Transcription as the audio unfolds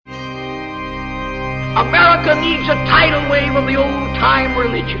America needs a tidal wave of the old-time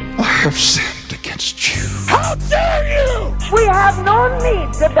religion. I have sinned against you. How dare you! We have no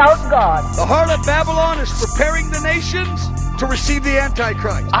need to doubt God. The harlot Babylon is preparing the nations to receive the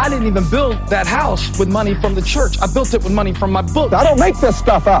Antichrist. I didn't even build that house with money from the church. I built it with money from my book. I don't make this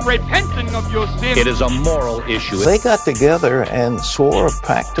stuff up. Repenting of your sins. It is a moral issue. They got together and swore a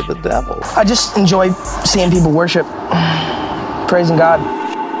pact to the devil. I just enjoy seeing people worship, praising God.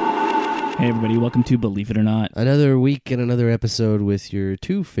 Hey everybody, welcome to Believe It or Not. Another week and another episode with your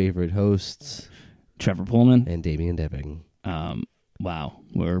two favorite hosts, Trevor Pullman and Damian Debbing. Wow,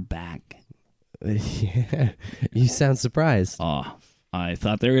 we're back. Yeah, you sound surprised. Oh, I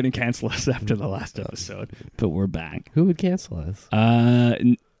thought they were going to cancel us after the last episode, but we're back. Who would cancel us?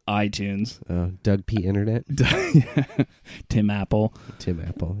 iTunes. Doug P. Internet. Tim Apple.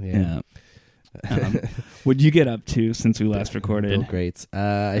 Yeah. What'd you get up to since we last recorded? Bill Greats.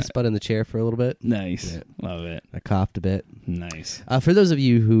 I spun in the chair for a little bit. Nice. Yeah. Love it. I coughed a bit. Nice. For those of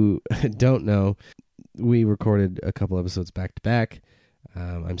you who don't know, we recorded a couple episodes back to back.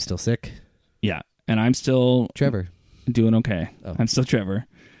 I'm still sick. Yeah, and I'm still... Trevor. Doing okay. Oh. I'm still Trevor.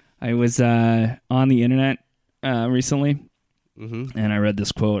 I was on the internet recently, and I read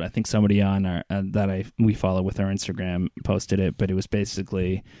this quote. I think somebody on our we follow with our Instagram posted it, but it was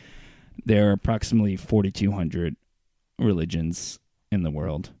basically there are approximately 4,200 religions in the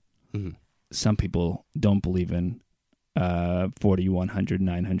world. Mm-hmm. Some people don't believe in 4,100,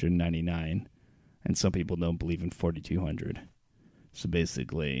 999, and some people don't believe in 4,200. So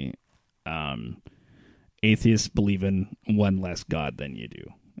basically, atheists believe in one less God than you do,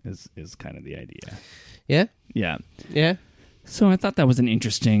 is kind of the idea. Yeah? Yeah. Yeah. So I thought that was an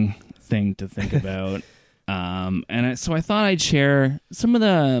interesting thing to think about. So I thought I'd share some of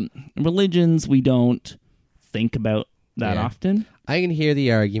the religions we don't think about that often. I can hear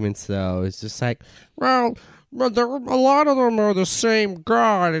the arguments, though. It's just like, well, a lot of them are the same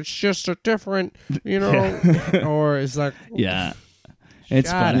God. It's just a different, or it's like... Yeah. It's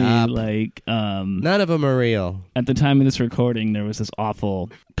Shut funny, up. like... none of them are real. At the time of this recording, there was this awful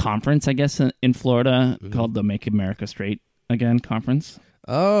conference, I guess, in Florida called the Make America Straight Again conference.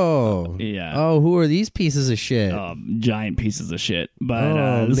 Oh. Yeah. Oh, who are these pieces of shit? Giant pieces of shit.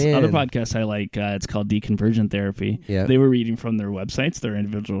 But this other podcast I like, it's called Deconversion Therapy. Yeah. They were reading from their websites, their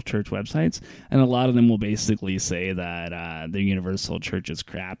individual church websites, and a lot of them will basically say that the universal church is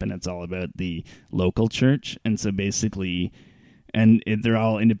crap and it's all about the local church. And so basically... And they're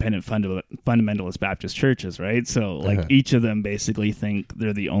all independent fundamentalist Baptist churches, right? So, each of them basically think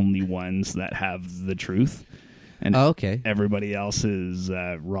they're the only ones that have the truth. And everybody else is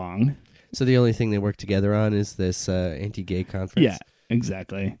wrong. So the only thing they work together on is this anti-gay conference? Yeah,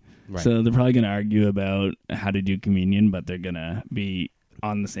 exactly. Right. So they're probably going to argue about how to do communion, but they're going to be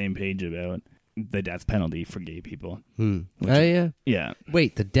on the same page about the death penalty for gay people. Yeah. Yeah.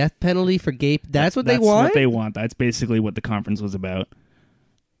 Wait, the death penalty for gay... That's what they want? That's what they want. That's basically what the conference was about.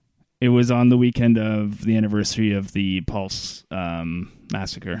 It was on the weekend of the anniversary of the Pulse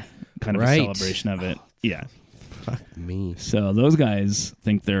massacre. Kind of a celebration of it. Yeah. Fuck me. So those guys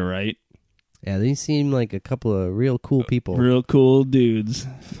think they're right. Yeah, they seem like a couple of real cool people. Real cool dudes.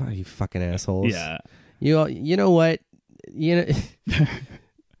 You fucking assholes. Yeah. You know what?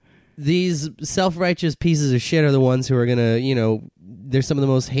 These self-righteous pieces of shit are the ones who are gonna, they're some of the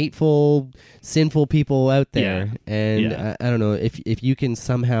most hateful, sinful people out there. Yeah. And I don't know, if you can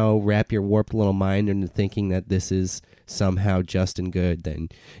somehow wrap your warped little mind into thinking that this is somehow just and good, then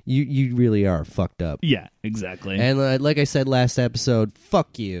you really are fucked up. Yeah, exactly. And like I said last episode,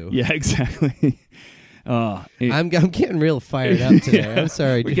 fuck you. Yeah, exactly. I'm getting real fired up today. Yeah. I'm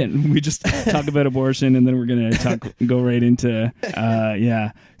sorry. We just talk about abortion, and then we're gonna go right into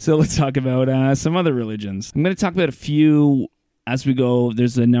So let's talk about some other religions. I'm gonna talk about a few as we go.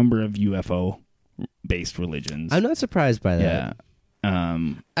 There's a number of UFO based religions. I'm not surprised by that. Yeah.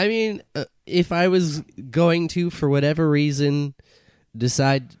 I mean, if I was going to, for whatever reason,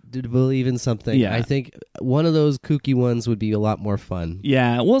 decide to believe in something, I think one of those kooky ones would be a lot more fun.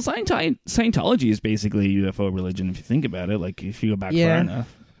 Yeah, well, Scientology is basically a UFO religion if you think about it. Like if you go back far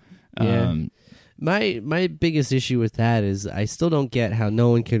enough. Yeah. My biggest issue with that is I still don't get how no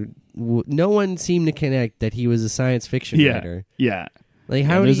one seemed to connect that he was a science fiction writer. Yeah. Like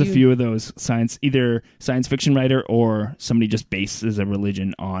how there's a few of those either science fiction writer or somebody just bases a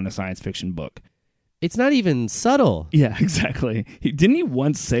religion on a science fiction book. It's not even subtle. Yeah, exactly. Didn't he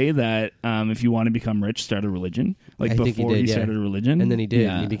once say that if you want to become rich, start a religion? Like before he started a religion? And then he did.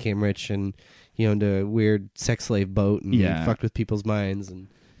 Yeah. He became rich and he owned a weird sex slave boat and he fucked with people's minds. And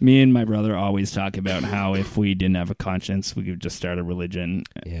me and my brother always talk about how if we didn't have a conscience, we could just start a religion.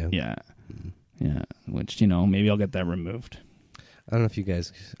 Yeah. Yeah. Yeah, which, maybe I'll get that removed. I don't know if you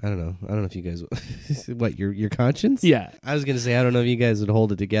guys. What, your conscience? Yeah. I was gonna say I don't know if you guys would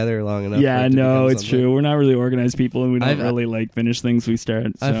hold it together long enough. Yeah, for it to no, become it's something. true. We're not really organized people, and we don't really finish things we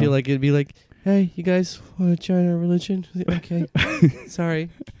start. So. I feel like it'd be like, hey, you guys want to join our religion? Okay, sorry.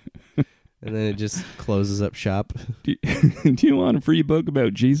 And then it just closes up shop. Do you want a free book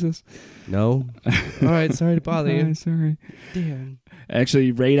about Jesus? No. All right, sorry to bother you. Sorry. Damn.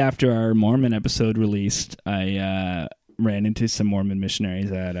 Actually, right after our Mormon episode released, I ran into some Mormon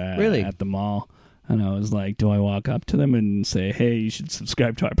missionaries at the mall. And I was like, do I walk up to them and say, hey, you should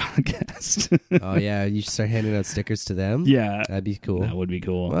subscribe to our podcast? Oh, yeah. You should start handing out stickers to them? Yeah. That'd be cool. That would be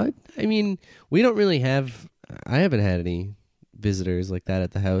cool. What? I mean, we don't really have... I haven't had any visitors like that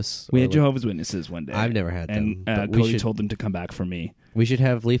at the house. We had Jehovah's Witnesses one day. I've never had them. And Cody told them to come back for me. We should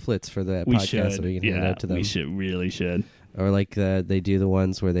have leaflets for the podcast so we can hand out to them. We should. Or like they do the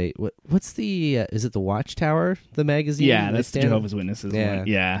ones where they... What's the... is it the Watchtower, the magazine? Yeah, that's the Jehovah's Witnesses one.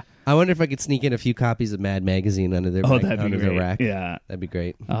 Yeah. I wonder if I could sneak in a few copies of Mad Magazine under their rack. Yeah. That'd be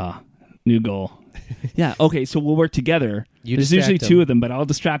great. New goal. Yeah, okay, so we'll work together. There's usually them. 2 of them, but I'll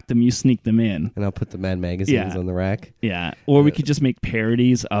distract them. You sneak them in. And I'll put the Mad Magazines on the rack. Yeah. Or we could just make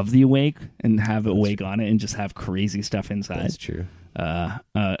parodies of the Awake and have Awake on it and just have crazy stuff inside. That's true.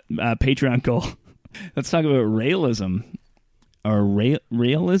 Patreon goal. Let's talk about Raelism. Or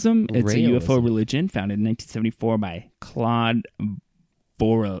Raelism? It's a UFO religion founded in 1974 by Claude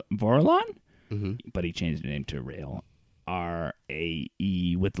Vorilon, but he changed the name to Rael.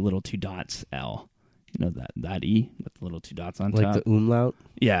 R-A-E with the little 2 dots, L. You know that E with the little 2 dots on top? Like the umlaut?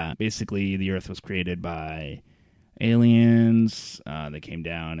 Yeah. Basically, the Earth was created by aliens. They came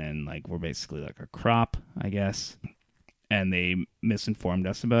down and were basically like a crop, I guess. And they misinformed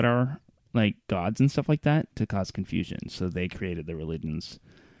us about our gods and stuff like that to cause confusion. So they created the religions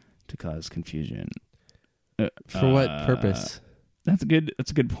to cause confusion. For what purpose? That's a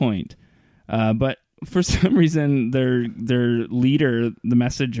good point. But for some reason, their leader, the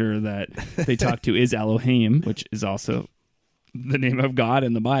messenger that they talk to, is Elohim, which is also the name of God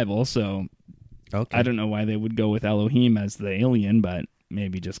in the Bible. So I don't know why they would go with Elohim as the alien, but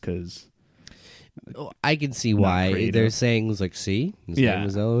maybe just because. I can see why. They're saying his name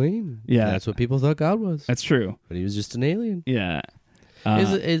was Elohim. Yeah, that's what people thought God was. That's true. But he was just an alien. Yeah.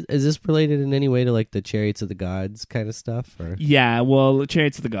 Is this related in any way to the Chariots of the Gods kind of stuff? Or? Yeah, well, the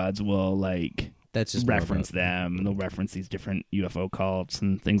Chariots of the Gods will that's just reference them. And they'll reference these different UFO cults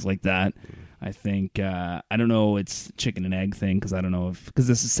and things like that. I think I don't know. It's chicken and egg thing because I don't know because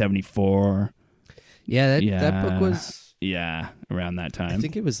this is 74. Yeah, that book was. Yeah, around that time. I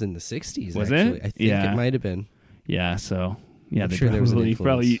think it was in the 60s. Was actually. it? I think it might have been. Yeah. So yeah, I'm sure there was an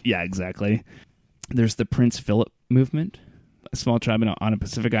influence. Yeah, exactly. There's the Prince Philip movement, a small tribe on a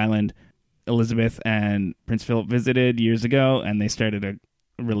Pacific island. Elizabeth and Prince Philip visited years ago, and they started a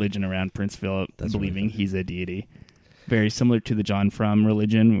religion around Prince Philip, believing he's a deity. Very similar to the John Frum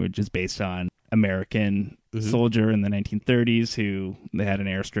religion, which is based on American soldier in the 1930s who they had an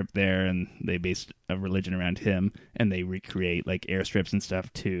airstrip there, and they based a religion around him, and they recreate airstrips and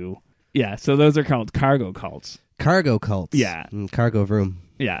stuff too. Yeah, so those are called cargo cults. Cargo cults. Yeah. Cargo vroom.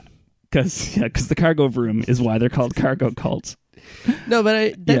 Yeah. Because the cargo vroom is why they're called cargo cults. No,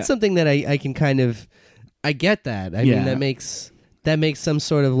 but that's something that I can kind of... I get that. I mean, that makes some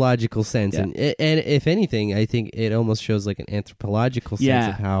sort of logical sense. Yeah. And if anything, I think it almost shows an anthropological sense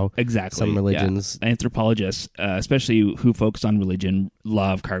of how some religions... Yeah. Anthropologists, especially who focus on religion,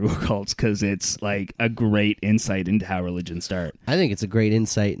 love cargo cults because it's a great insight into how religions start. I think it's a great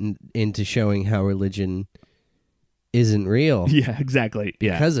insight into showing how religion isn't real. Yeah, exactly.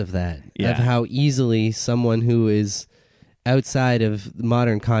 Because of that. Yeah. Of how easily someone who is outside of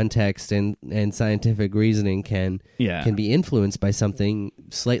modern context and scientific reasoning can be influenced by something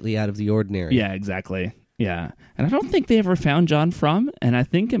slightly out of the ordinary. Yeah, exactly. Yeah. And I don't think they ever found John Frum, and I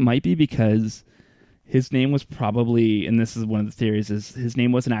think it might be because his name was probably, and this is one of the theories, is his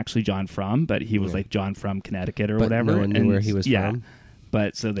name wasn't actually John Frum, but he was John Frum, Connecticut or whatever. No one knew where he was from.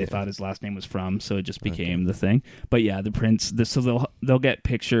 But so they thought his last name was Frum, so it just became the thing. But yeah, the Prince. So they'll get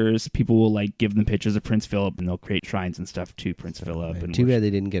pictures. People will give them pictures of Prince Philip, and they'll create shrines and stuff to Prince Philip. Man, too bad they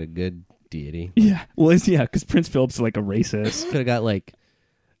didn't get a good deity. Yeah, well, because Prince Philip's a racist. Could have got I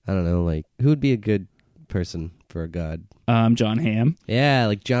don't know, who would be a good person for a god? John Hamm.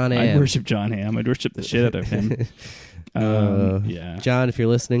 Yeah, John Hamm. I'd worship John Hamm. I'd worship the shit out of him. Yeah, John, if you're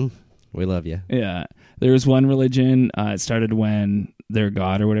listening, we love you. Yeah, there was one religion. It started when their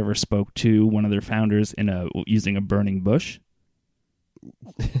god or whatever spoke to one of their founders using a burning bush.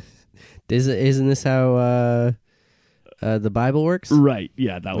 Isn't this how the Bible works? Right.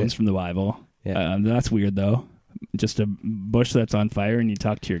 Yeah, that one's from the Bible. Yeah. That's weird, though. Just a bush that's on fire and you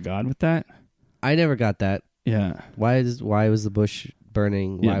talk to your God with that? I never got that. Yeah. Why was the bush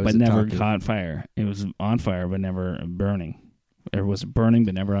burning? Why was but it never talking? caught fire. It was on fire, but never burning. Or was it burning,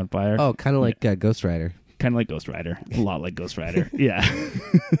 but never on fire? Oh, kind of like Ghost Rider. Kind of like Ghost Rider. A lot like Ghost Rider. Yeah.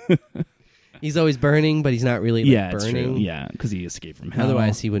 He's always burning, but he's not really burning. It's true. Yeah, because he escaped from hell.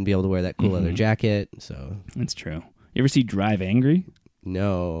 Otherwise, he wouldn't be able to wear that cool leather jacket. So that's true. You ever see Drive Angry?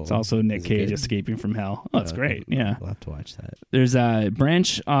 No. It's also Nick Cage escaping from hell. Oh, it's great. Yeah. We'll have to watch that. There's a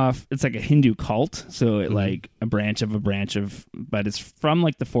branch off, it's like a Hindu cult. So it like a branch of, but it's from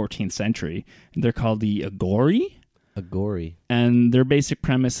like the 14th century. They're called the Aghori. Aghori. And their basic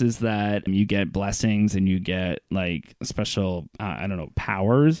premise is that you get blessings and you get like special,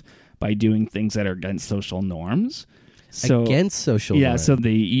 powers by doing things that are against social norms. So, against social norms? So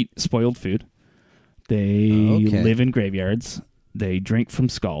they eat spoiled food. They live in graveyards. They drink from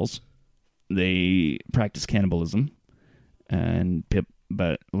skulls. They practice cannibalism,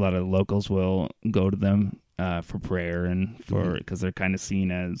 but a lot of locals will go to them for prayer and because they're kind of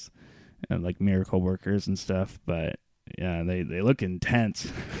seen as like miracle workers and stuff. But yeah, they look intense.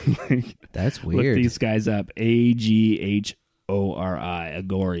 That's weird. Look these guys up. Aghori,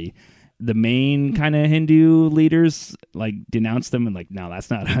 Aghori. The main kind of Hindu leaders like denounce them and like, no, that's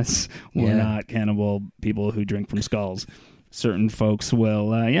not us. We're not cannibal people who drink from skulls. Certain folks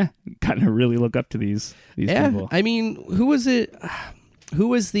will, kind of really look up to these people. I mean, who was it? Who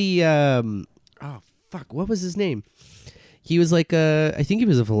was the? What was his name? He was like I think he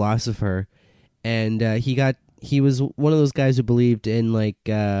was a philosopher, and he was one of those guys who believed in like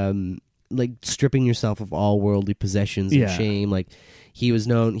stripping yourself of all worldly possessions and shame. Like he was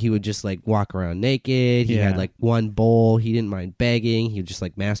known, he would just like walk around naked. He had like one bowl. He didn't mind begging. He would just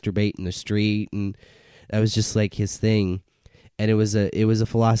like masturbate in the street, and that was just like his thing. And it was a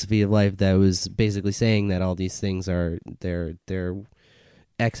philosophy of life that was basically saying that all these things are they're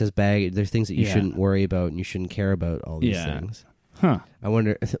excess baggage. They're things that you shouldn't worry about and you shouldn't care about. All these things. Huh? I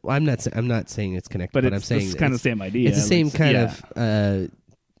wonder. I'm not saying it's connected, but I'm saying it's kind of the same idea. It's the same kind of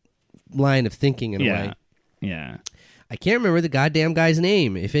line of thinking in a way. Yeah. I can't remember the goddamn guy's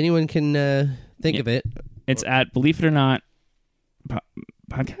name. If anyone can think of it, it's at Believe It or Not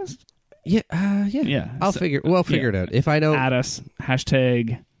podcast. Yeah. We'll figure it out. If I don't, add us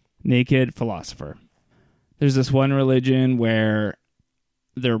 #naked philosopher. There's this one religion where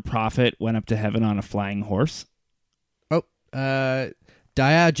their prophet went up to heaven on a flying horse. Oh,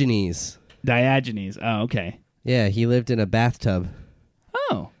 Diogenes. Oh, okay. Yeah, he lived in a bathtub.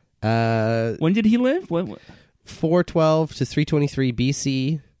 Oh. When did he live? What? 412 to 323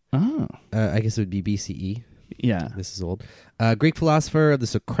 BC. Oh. I guess it would be BCE. Yeah. This is old. Greek philosopher of the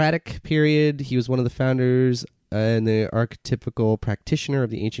Socratic period. He was one of the founders and the archetypical practitioner of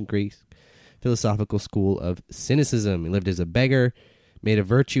the ancient Greek philosophical school of Cynicism. He lived as a beggar, made a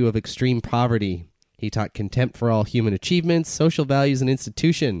virtue of extreme poverty. He taught contempt for all human achievements, social values, and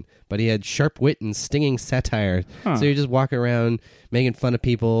institution, but he had sharp wit and stinging satire. So you're just walking around making fun of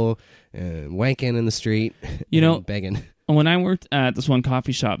people, wanking in the street, begging. When I worked at this one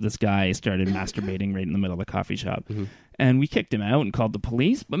coffee shop, this guy started masturbating right in the middle of the coffee shop. Mm-hmm. And we kicked him out and called the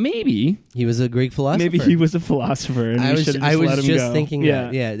police. But maybe he was a Greek philosopher. Maybe he was a philosopher. And I was just thinking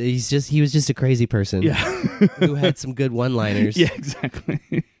that. Yeah, he was just a crazy person. Yeah. Who had some good one-liners. Yeah,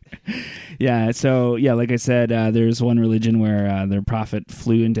 exactly. Yeah. So like I said, there's one religion where their prophet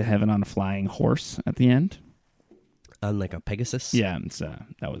flew into heaven on a flying horse at the end. On like a Pegasus. Yeah,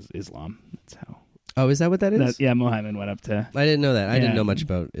 that was Islam. That's how. Oh, is that what that is? Muhammad went up to. I didn't know that. I didn't know much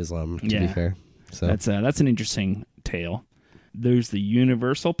about Islam, to be fair. So that's an interesting tale. There's the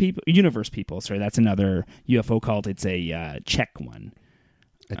universe people. Sorry, that's another UFO cult. It's a Czech one.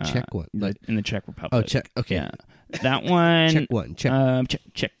 A Czech one, in the Czech Republic. Oh, Czech. Okay, yeah, that one.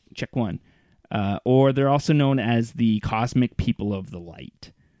 Czech one. Or they're also known as the cosmic people of the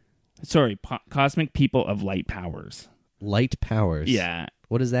light. Sorry, cosmic people of light powers. Light powers. Yeah.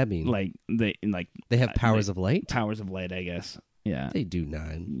 What does that mean? They have powers of light? Powers of light, I guess. Yeah. They do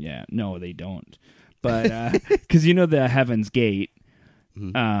not. Yeah. No, they don't. But because the Heaven's Gate,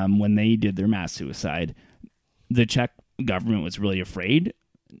 when they did their mass suicide, the Czech government was really afraid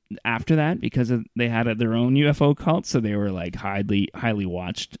after that because they had their own UFO cult, so they were like highly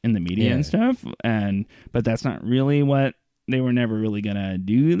watched in the media and stuff. But that's not really what. They were never really gonna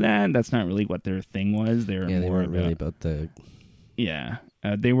do that. That's not really what their thing was. They weren't really about the. Yeah.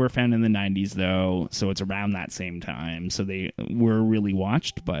 They were founded in the 90s, though, so it's around that same time. So they were really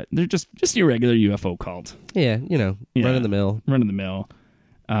watched, but they're just your regular UFO cult. Yeah, run of the mill. Run of the mill.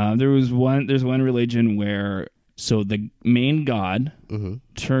 There's one religion where So the main god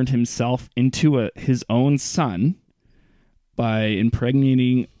turned himself into his own son by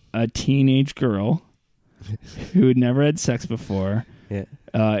impregnating a teenage girl who had never had sex before,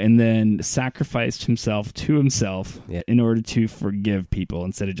 and then sacrificed himself to himself in order to forgive people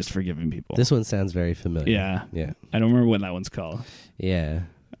instead of just forgiving people. This one sounds very familiar. Yeah. I don't remember what that one's called. Yeah.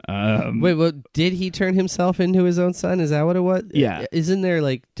 Wait, well, did he turn himself into his own son? Is that what it was? Yeah. Isn't there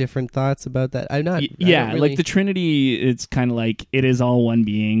like different thoughts about that? I'm not. Yeah, I don't really... like the Trinity, it's kind of like it is all one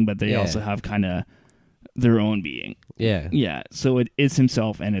being, but they also have kind of their own being. Yeah. Yeah. So it is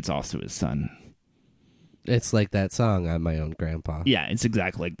himself and it's also his son. It's like that song, I'm My Own Grandpa. Yeah, it's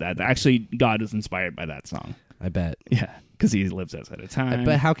exactly like that. Actually, God was inspired by that song. I bet. Yeah, because he lives outside of time.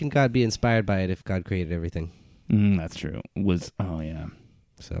 But how can God be inspired by it if God created everything? That's true.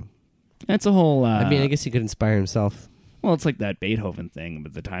 So that's a whole. I mean, I guess he could inspire himself. Well, it's like that Beethoven thing,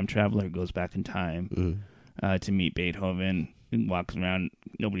 but the time traveler goes back in time to meet Beethoven and walks around.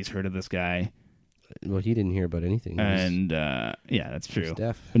 Nobody's heard of this guy. Well, he didn't hear about anything. And that's true.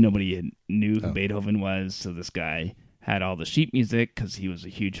 Deaf. But nobody knew who Beethoven was, so this guy had all the sheet music because he was a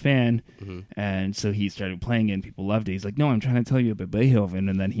huge fan, and so he started playing it and people loved it. He's like, no, I'm trying to tell you about Beethoven,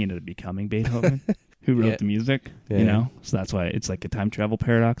 and then he ended up becoming Beethoven, who wrote the music, you know? So that's why it's like a time travel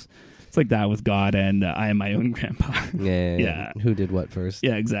paradox. It's like that with God and I Am My Own Grandpa. Yeah. Who did what first?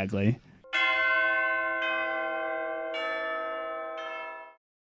 Yeah, exactly.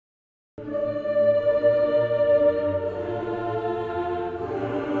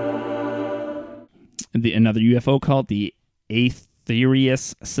 Another UFO cult, the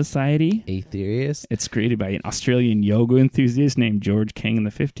Aetherius Society. Aetherius? It's created by an Australian yoga enthusiast named George King in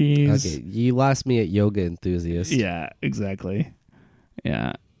the 50s. Okay, you lost me at yoga enthusiast. Yeah, exactly.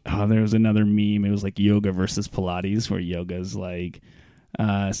 Yeah. Oh, there was another meme. It was like yoga versus Pilates, where yoga's like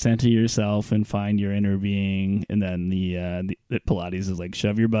center yourself and find your inner being, and then the Pilates is like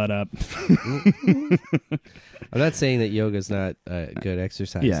shove your butt up. I'm not saying that yoga's not good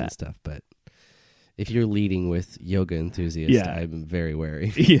exercise and stuff, but if you're leading with yoga enthusiast, I'm very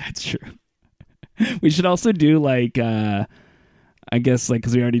wary. Yeah, it's true. We should also do like, I guess, like,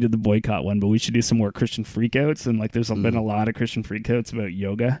 because we already did the boycott one, but we should do some more Christian freakouts. And like, there's been a lot of Christian freakouts about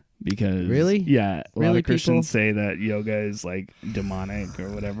yoga because really, a lot of Christians say that yoga is like demonic or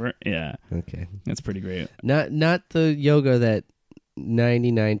whatever. Yeah, okay, that's pretty great. Not the yoga that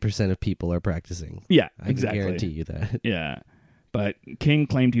 99% of people are practicing. Yeah, I can guarantee you that. Yeah. But King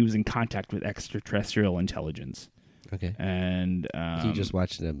claimed he was in contact with extraterrestrial intelligence. Okay. And he just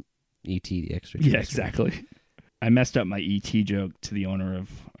watched an E.T. the extraterrestrial. Yeah, exactly. I messed up my E.T. joke to the owner of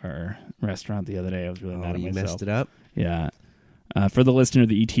our restaurant the other day. I was really mad at myself. You messed it up? Yeah. For the listener,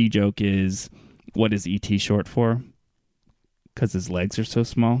 the E.T. joke is, what is E.T. short for? Because his legs are so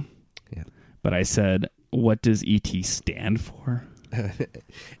small. Yeah. But I said, what does E.T. stand for?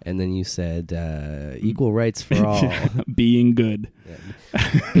 And then you said equal rights for all. Being good.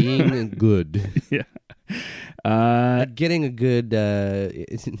 Yeah. Being good. Yeah. Getting a good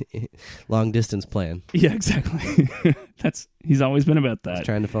long distance plan. Yeah, exactly. He's always been about that. He's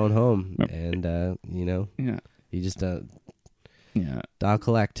trying to phone home, and you just dial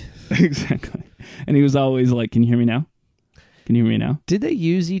collect. Exactly. And he was always like, "Can you hear me now? Can you hear me now?" Did they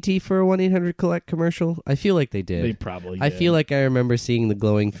use ET for a 1-800-COLLECT commercial? I feel like they did. They probably did. I feel like I remember seeing the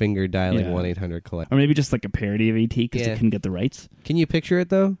glowing finger dialing 1-800-COLLECT. Or maybe just like a parody of ET because they couldn't get the rights. Can you picture it,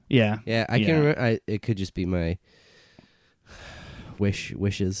 though? Yeah. Yeah, I can remember. It could just be my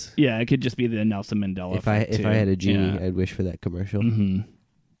wishes. Yeah, it could just be the Nelson Mandela If I had a genie, I'd wish for that commercial.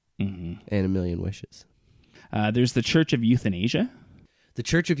 Mm-hmm. Mm-hmm. And a million wishes. There's the Church of Euthanasia. The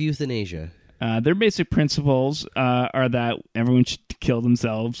Church of Euthanasia. Their basic principles are that everyone should kill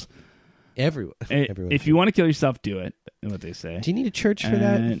themselves. Everyone. If you want to kill yourself, do it. What they say. Do you need a church for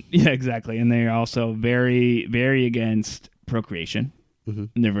that? Yeah, exactly. And they're also very, very against procreation. Mm-hmm.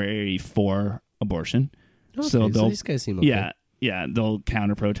 And they're very for abortion. Okay, so these guys seem okay. Yeah, they'll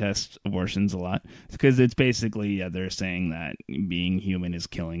counter-protest abortions a lot. Because it's basically, they're saying that being human is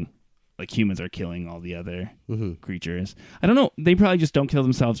killing. Like, humans are killing all the other creatures. I don't know. They probably just don't kill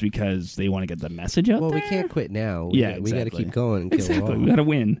themselves because they want to get the message out there. Well, we can't quit now. We got to keep going and kill them all. We got to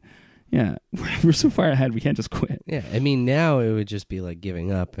win. Yeah. We're so far ahead, we can't just quit. Yeah. I mean, now it would just be like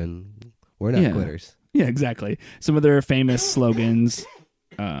giving up, and we're not quitters. Yeah, exactly. Some of their famous slogans,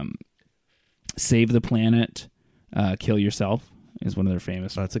 save the planet, kill yourself, is one of their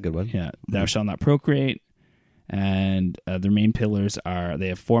famous. Oh, that's a good one. Yeah. Thou shalt not procreate. And their main pillars they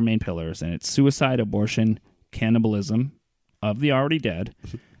have 4 main pillars, and it's suicide, abortion, cannibalism of the already dead,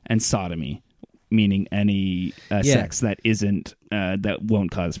 and sodomy. meaning any sex that isn't that won't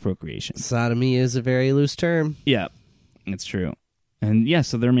cause procreation. Sodomy is a very loose term. Yeah, it's true. And yeah,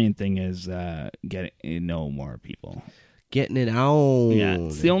 so their main thing is getting to know more people. Getting it on. Yeah,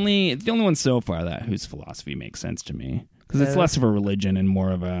 it's the only one so far whose philosophy makes sense to me, because it's less of a religion and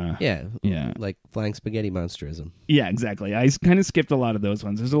more of a like flying spaghetti monsterism. Yeah, exactly. I kind of skipped a lot of those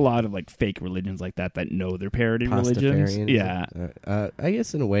ones. There's a lot of like fake religions like that know they're parody religions. Yeah, I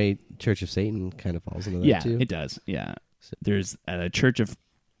guess in a way, Church of Satan kind of falls into that too. Yeah, it does. Yeah, there's a Church of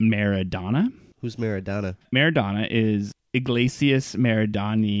Maradona. Who's Maradona? Maradona is Iglesias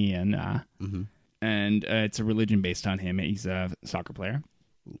Maradoniana. Mm-hmm. And it's a religion based on him. He's a soccer player.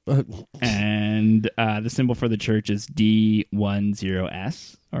 And the symbol for the church is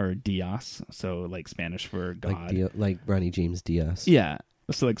D10S, or Dios. So like Spanish for God. Like Ronnie James Diaz. Yeah.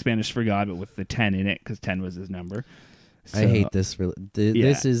 So like Spanish for God, but with the 10 in it, because 10 was his number. So, I hate this.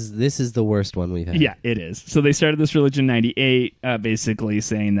 This is the worst one we've had. Yeah, it is. So they started this religion in 98, basically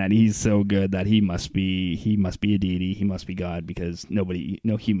saying that he's so good that he must be a deity. He must be God, because no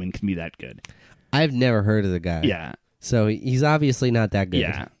human can be that good. I've never heard of the guy. Yeah. So he's obviously not that good.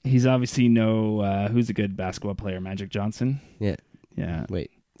 Yeah. He's obviously who's a good basketball player? Magic Johnson? Yeah. Yeah.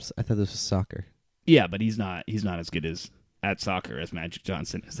 Wait, I thought this was soccer. Yeah, but he's not as good at soccer as Magic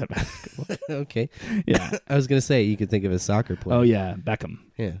Johnson is at basketball. Okay. Yeah. I was going to say, you could think of a soccer player. Oh, yeah. Beckham.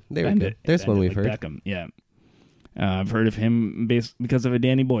 Yeah. There we go. There's one we've heard. Beckham, yeah. I've heard of him because of a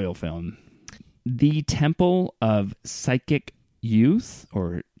Danny Boyle film. The Temple of Psychic Youth,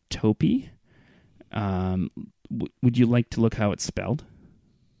 or Topi. Would you like to look how it's spelled?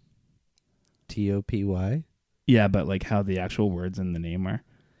 Topy? Yeah, but like how the actual words in the name are.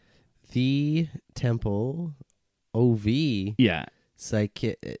 The Temple OV. Yeah.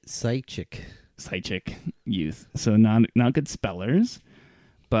 Psychic Youth. So not good spellers,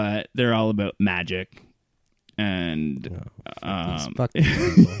 but they're all about magic. And fuck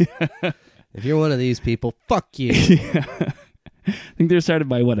these people. If you're one of these people, fuck you. Yeah. I think they were started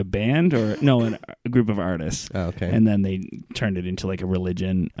by a band a group of artists. Oh, okay. And then they turned it into like a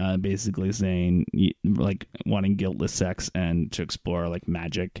religion, basically saying like wanting guiltless sex and to explore like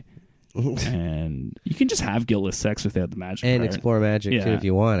magic. And you can just have guiltless sex without the magic and part. Explore magic too if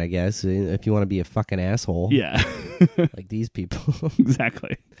you want, I guess. If you want to be a fucking asshole. Yeah. Like these people.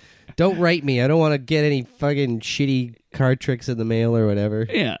 Exactly. Don't write me. I don't want to get any fucking shitty card tricks in the mail or whatever.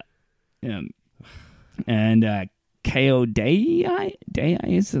 Yeah. Yeah. And Ko Dei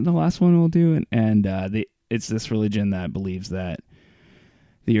is the last one we'll do, and it's this religion that believes that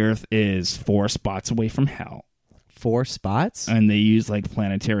the Earth is 4 spots away from hell. 4 spots, and they use like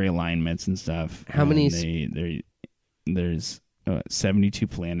planetary alignments and stuff. How many? There's 72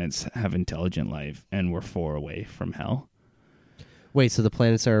 planets have intelligent life, and we're 4 away from hell. Wait, so the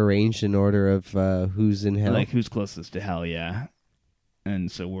planets are arranged in order of who's in hell? Like who's closest to hell? Yeah,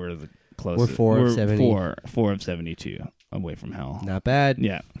 and so we're the closest. We're 4 of 70. 4 of 72 away from hell. Not bad.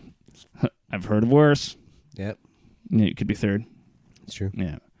 Yeah. I've heard of worse. Yep. Yeah, it could be 3rd. It's true.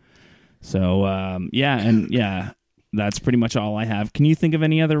 Yeah. So, that's pretty much all I have. Can you think of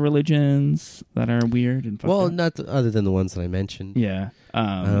any other religions that are weird and fucked up? Not other than the ones that I mentioned. Yeah.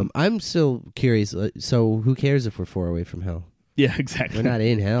 I'm still curious. So who cares if we're 4 away from hell? Yeah, exactly. We're not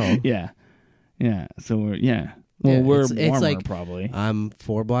in hell. Yeah. Yeah. So Well, we're warmer, like, probably. I'm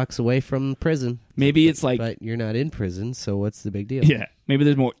 4 blocks away from prison. Maybe it's like... But you're not in prison, so what's the big deal? Yeah. Maybe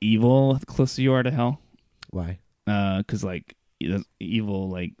there's more evil the closer you are to hell. Why? Because, like, evil,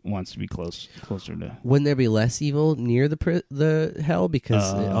 like, wants to be closer to... Wouldn't there be less evil near the hell?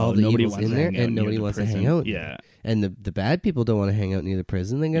 Because all the evil's in there, and nobody wants to hang out. Yeah. And the bad people don't want to hang out near the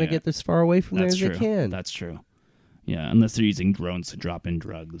prison. They're going to get as far away from there as they can. That's true. Yeah, unless they're using drones to drop in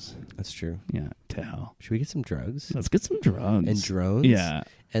drugs. That's true. Yeah, to hell. Should we get some drugs? Let's get some drugs. And drones? Yeah.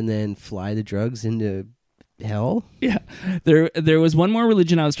 And then fly the drugs into hell? Yeah. There was one more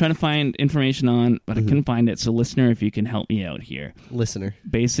religion I was trying to find information on, but I couldn't find it. So, listener, if you can help me out here. Listener.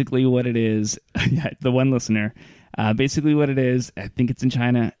 Basically what it is, yeah, the one listener. Basically what it is, I think it's in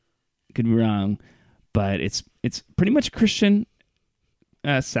China. Could be wrong. But it's pretty much a Christian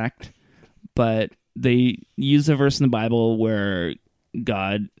sect, but they use a verse in the Bible where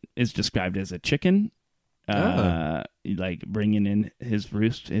God is described as a chicken, like bringing in his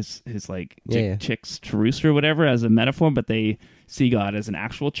roost, his like chicks to roost or whatever as a metaphor, but they see God as an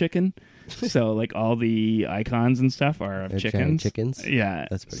actual chicken. So like all the icons and stuff are of chickens. Chickens. Yeah,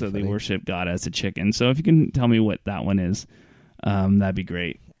 that's pretty so funny. They worship God as a chicken. So if you can tell me what that one is, that'd be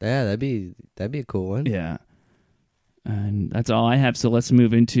great. Yeah, that'd be a cool one. Yeah, and that's all I have. So let's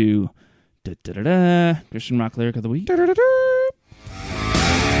move into Christian rock lyric of the week.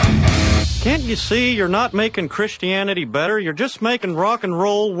 Can't you see you're not making Christianity better? You're just making rock and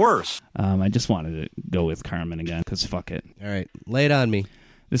roll worse. I just wanted to go with Carmen again, because fuck it. All right, lay it on me.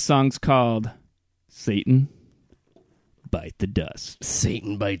 This song's called Satan Bite the Dust.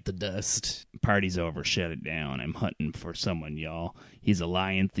 Satan Bite the Dust. Party's over, shut it down. I'm hunting for someone, y'all. He's a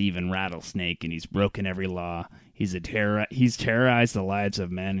lion, thief, and rattlesnake, and he's broken every law. He's terrorized the lives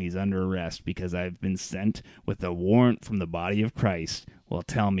of men. He's under arrest because I've been sent with a warrant from the body of Christ. Well,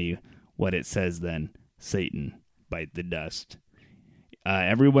 tell me what it says then. Satan, bite the dust.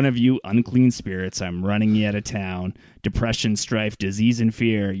 Every one of you unclean spirits, I'm running you out of town. Depression, strife, disease, and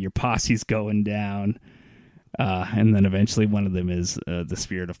fear. Your posse's going down. And then eventually one of them is the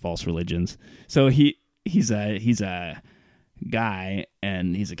spirit of false religions. So he's a guy,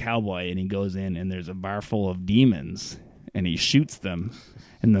 and he's a cowboy, and he goes in, and there's a bar full of demons, and he shoots them,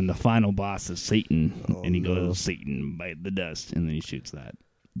 and then the final boss is Satan, and he goes, Satan, bite the dust, and then he shoots that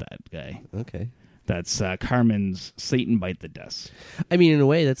guy. Okay. That's Carmen's Satan, bite the dust. I mean, in a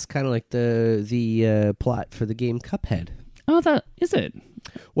way, that's kind of like the plot for the game Cuphead. Oh, that is it?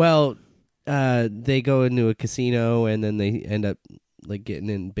 Well, they go into a casino, and then they end up like getting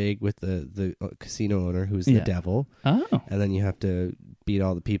in big with the casino owner, who's the devil. Oh. And then you have to beat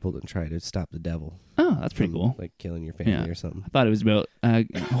all the people to try to stop the devil. Oh, that's pretty cool. Like killing your family or something. I thought it was about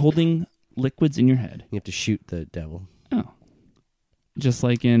holding liquids in your head. You have to shoot the devil. Oh. Just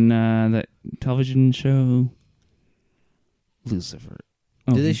like in that television show Lucifer.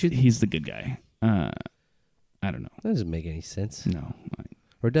 Oh, Do they shoot? He's the good guy. I don't know. That doesn't make any sense. No.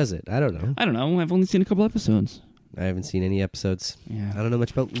 Or does it? I don't know. I don't know. I've only seen a couple episodes. I haven't seen any episodes. Yeah. I don't know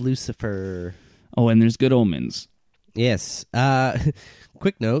much about Lucifer. Oh, and there's Good Omens. Yes.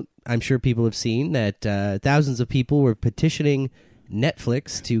 Quick note. I'm sure people have seen that thousands of people were petitioning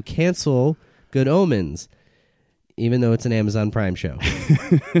Netflix to cancel Good Omens, even though it's an Amazon Prime show.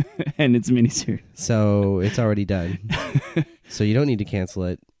 And it's a miniseries. So it's already done. So you don't need to cancel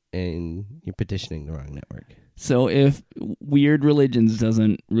it, and you're petitioning the wrong network. So if Weird Religions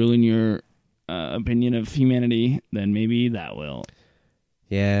doesn't ruin your opinion of humanity, then maybe that will.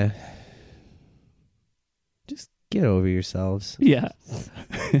 Yeah. Just get over yourselves. Yeah.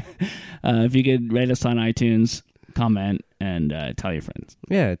 If you could rate us on iTunes, comment, and tell your friends.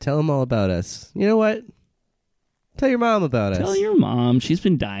 Yeah, tell them all about us. You know what? Tell your mom about us. Tell your mom. She's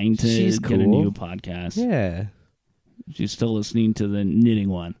been dying to get a new podcast. Yeah. She's still listening to the knitting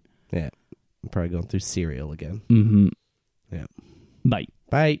one. Yeah. I'm probably going through cereal again. Mm-hmm. Yeah. Bye.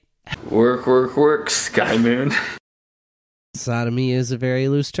 Bye. Work, Sky Moon. Sodomy is a very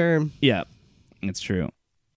loose term. Yeah, it's true.